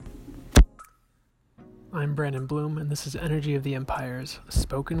I'm Brandon Bloom, and this is Energy of the Empires,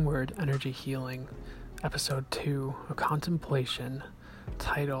 Spoken Word Energy Healing, Episode 2 of Contemplation,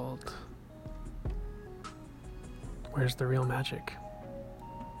 titled, Where's the Real Magic?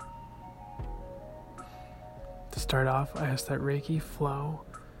 To start off, I ask that Reiki flow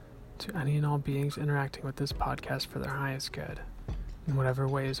to any and all beings interacting with this podcast for their highest good, in whatever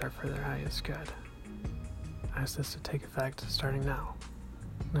ways are for their highest good. I ask this to take effect starting now.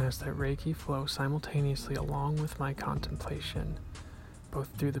 And I ask that Reiki flow simultaneously along with my contemplation, both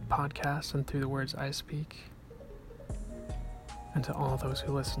through the podcast and through the words I speak, and to all those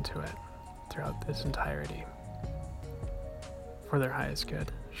who listen to it throughout its entirety. For their highest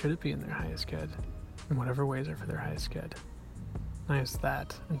good, should it be in their highest good, in whatever ways are for their highest good. And I ask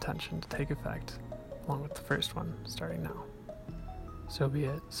that intention to take effect along with the first one, starting now. So be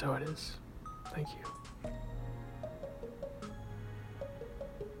it, so it is. Thank you.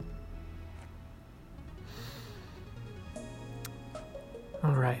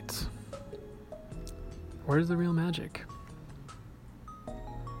 Alright, where's the real magic?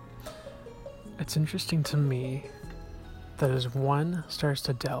 It's interesting to me that as one starts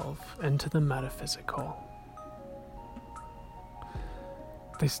to delve into the metaphysical,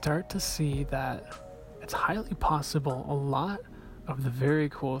 they start to see that it's highly possible a lot of the very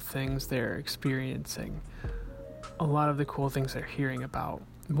cool things they're experiencing, a lot of the cool things they're hearing about,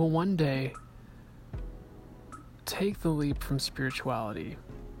 will one day take the leap from spirituality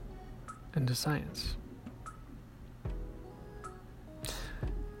into science.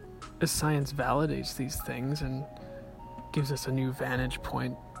 As science validates these things and gives us a new vantage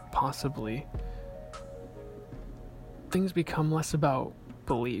point, possibly, things become less about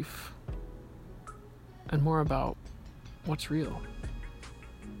belief and more about what's real.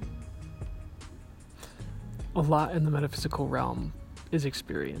 A lot in the metaphysical realm is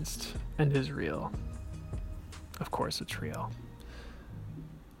experienced and is real. Of course it's real.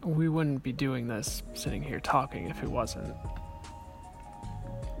 We wouldn't be doing this, sitting here talking, if it wasn't.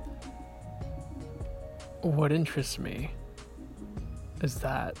 What interests me is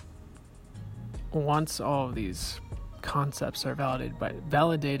that once all of these concepts are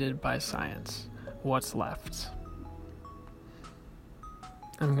validated by science, what's left?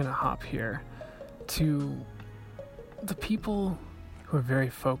 I'm gonna hop here to the people who are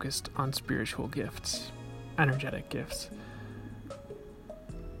very focused on spiritual gifts, energetic gifts,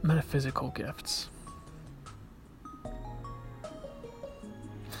 metaphysical gifts.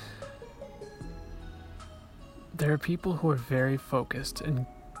 There are people who are very focused and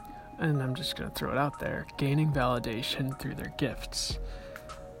I'm just going to throw it out there, gaining validation through their gifts.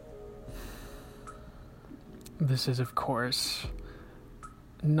 This is, of course,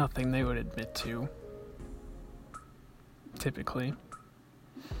 nothing they would admit to, typically.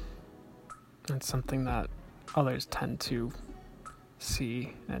 It's something that others tend to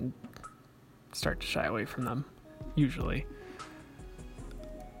see and start to shy away from them, usually.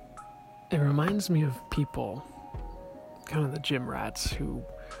 It reminds me of people, kind of the gym rats, who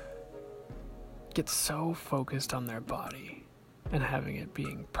get so focused on their body and having it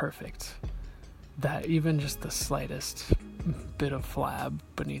being perfect that even just the slightest bit of flab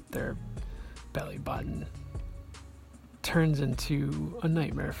beneath their belly button turns into a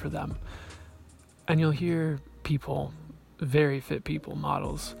nightmare for them. And you'll hear people, very fit people,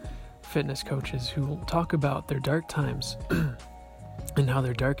 models, fitness coaches, who will talk about their dark times and how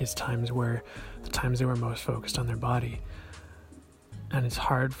their darkest times were the times they were most focused on their body. And it's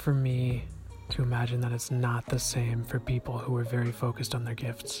hard for me to imagine that it's not the same for people who are very focused on their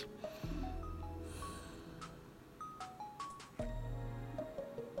gifts.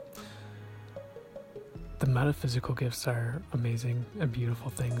 The metaphysical gifts are amazing and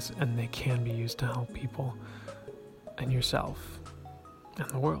beautiful things, and they can be used to help people and yourself and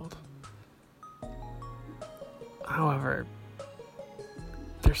the world. However,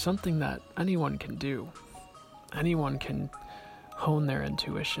 there's something that anyone can do. Anyone can hone their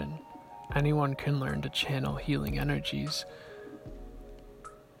intuition. Anyone can learn to channel healing energies.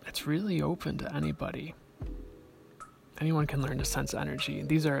 It's really open to anybody. Anyone can learn to sense energy.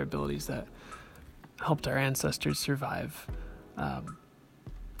 These are abilities that helped our ancestors survive.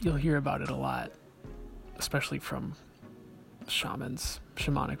 You'll hear about it a lot, especially from shamans,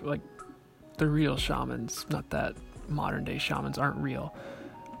 shamanic, like the real shamans, not that modern day shamans aren't real.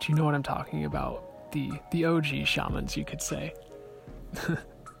 Do you know what I'm talking about? The OG shamans, you could say.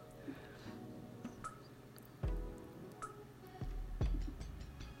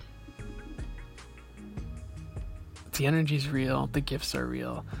 The energy's real, the gifts are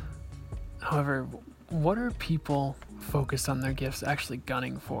real. However, what are people focused on their gifts actually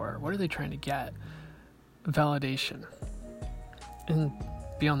gunning for? What are they trying to get? validation. And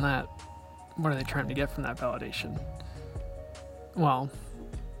beyond that, what are they trying to get from that validation? Well,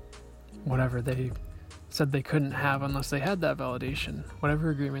 whatever they said they couldn't have unless they had that validation. Whatever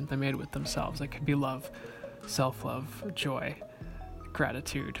agreement they made with themselves. It could be love, self-love, joy,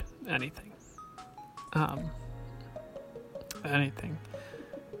 gratitude, anything. Anything.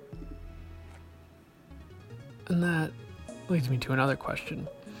 And that leads me to another question.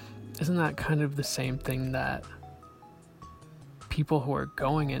 Isn't that kind of the same thing that people who are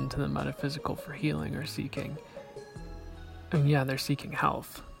going into the metaphysical for healing are seeking? I mean, yeah, they're seeking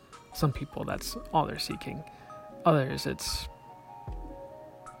health. Some people, that's all they're seeking. Others, it's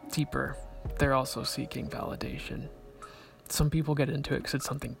deeper. They're also seeking validation. Some people get into it because it's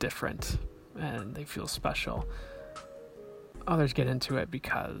something different and they feel special. Others get into it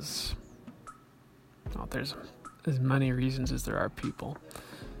because, well, there's as many reasons as there are people.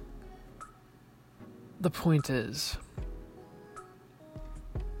 The point is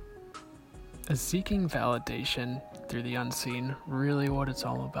seeking validation through the unseen really what it's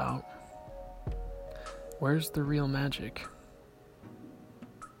all about? Where's the real magic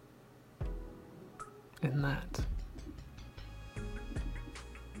in that?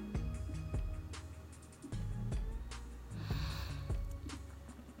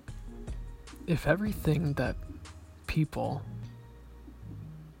 If everything that people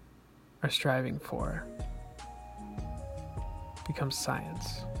are striving for becomes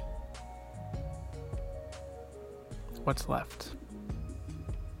science, what's left?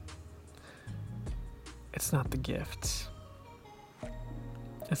 It's not the gifts.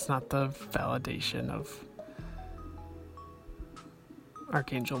 It's not the validation of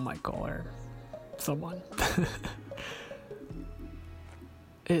Archangel Michael or someone.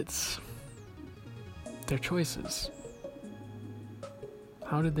 It's their choices.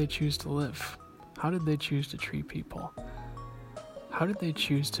 How did they choose to live? How did they choose to treat people? How did they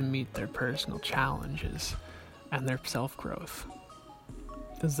choose to meet their personal challenges and their self-growth?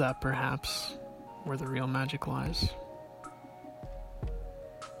 Is that perhaps where the real magic lies?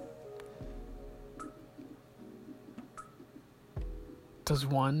 Does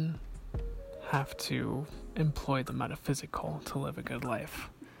one have to employ the metaphysical to live a good life?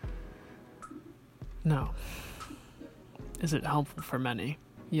 No. Is it helpful for many?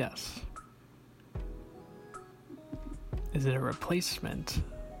 Yes. Is it a replacement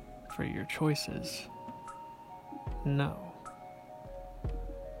for your choices? No.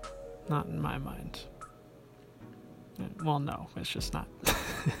 Not in my mind. Well, no, it's just not.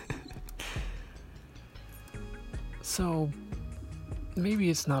 So, maybe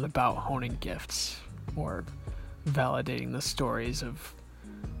it's not about honing gifts or validating the stories of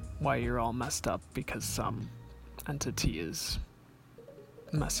why you're all messed up because some entity is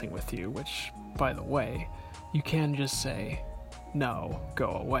messing with you, which, by the way, you can just say, no,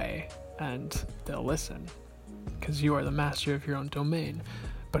 go away, and they'll listen, because you are the master of your own domain.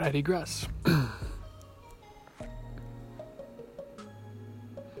 But I digress.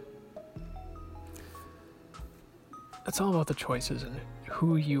 It's all about the choices and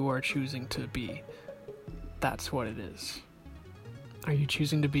who you are choosing to be. That's what it is. Are you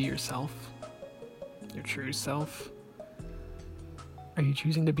choosing to be yourself? Your true self? Are you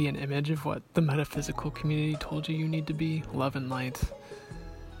choosing to be an image of what the metaphysical community told you need to be? Love and light,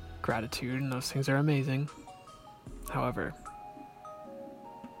 gratitude, and those things are amazing. However,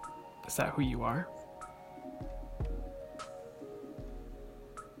 is that who you are?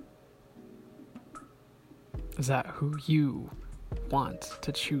 Is that who you want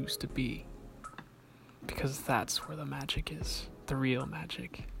to choose to be? Because that's where the magic is, the real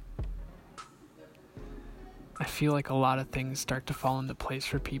magic. I feel like a lot of things start to fall into place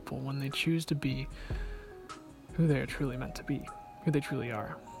for people when they choose to be who they are truly meant to be, who they truly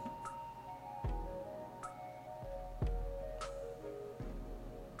are.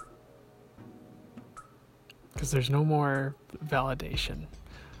 Because there's no more validation,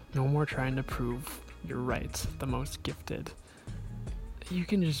 no more trying to prove you're right, the most gifted. You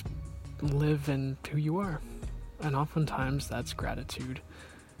can just live in who you are. And oftentimes that's gratitude,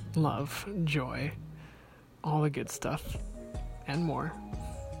 love, joy, all the good stuff, and more.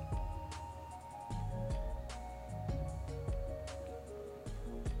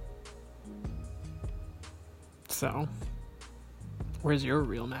 So, where's your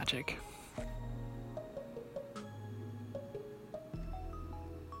real magic?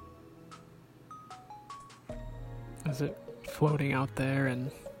 Is it floating out there in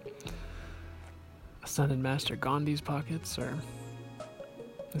Ascended Master Gandhi's pockets, or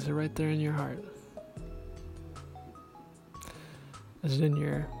is it right there in your heart? Is it in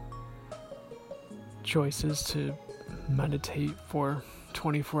your choice is to meditate for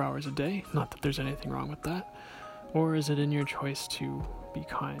 24 hours a day, not that there's anything wrong with that, or is it in your choice to be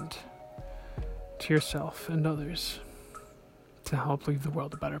kind to yourself and others to help leave the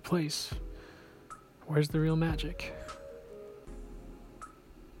world a better place? Where's the real magic?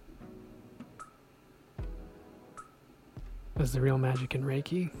 Is the real magic in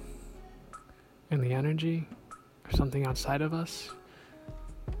Reiki? In the energy? Or something outside of us?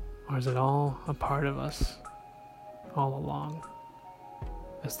 Or is it all a part of us all along?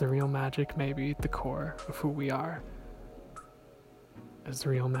 Is the real magic maybe at the core of who we are? Is the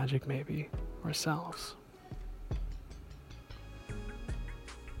real magic maybe ourselves?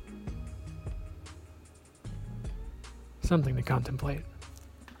 Something to contemplate.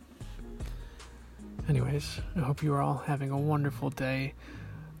 Anyways, I hope you are all having a wonderful day.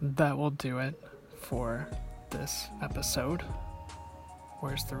 That will do it for this episode.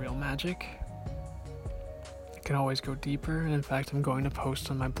 Where's the real magic? I can always go deeper, and in fact, I'm going to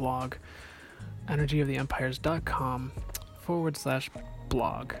post on my blog,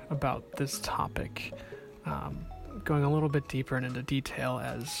 energyoftheempires.com/blog, about this topic, going a little bit deeper and into detail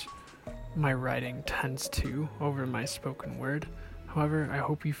as my writing tends to over my spoken word. However, I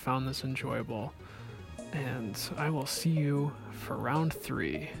hope you found this enjoyable, and I will see you for round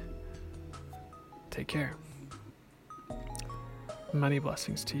 3. Take care. Many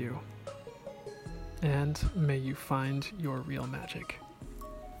blessings to you, and may you find your real magic.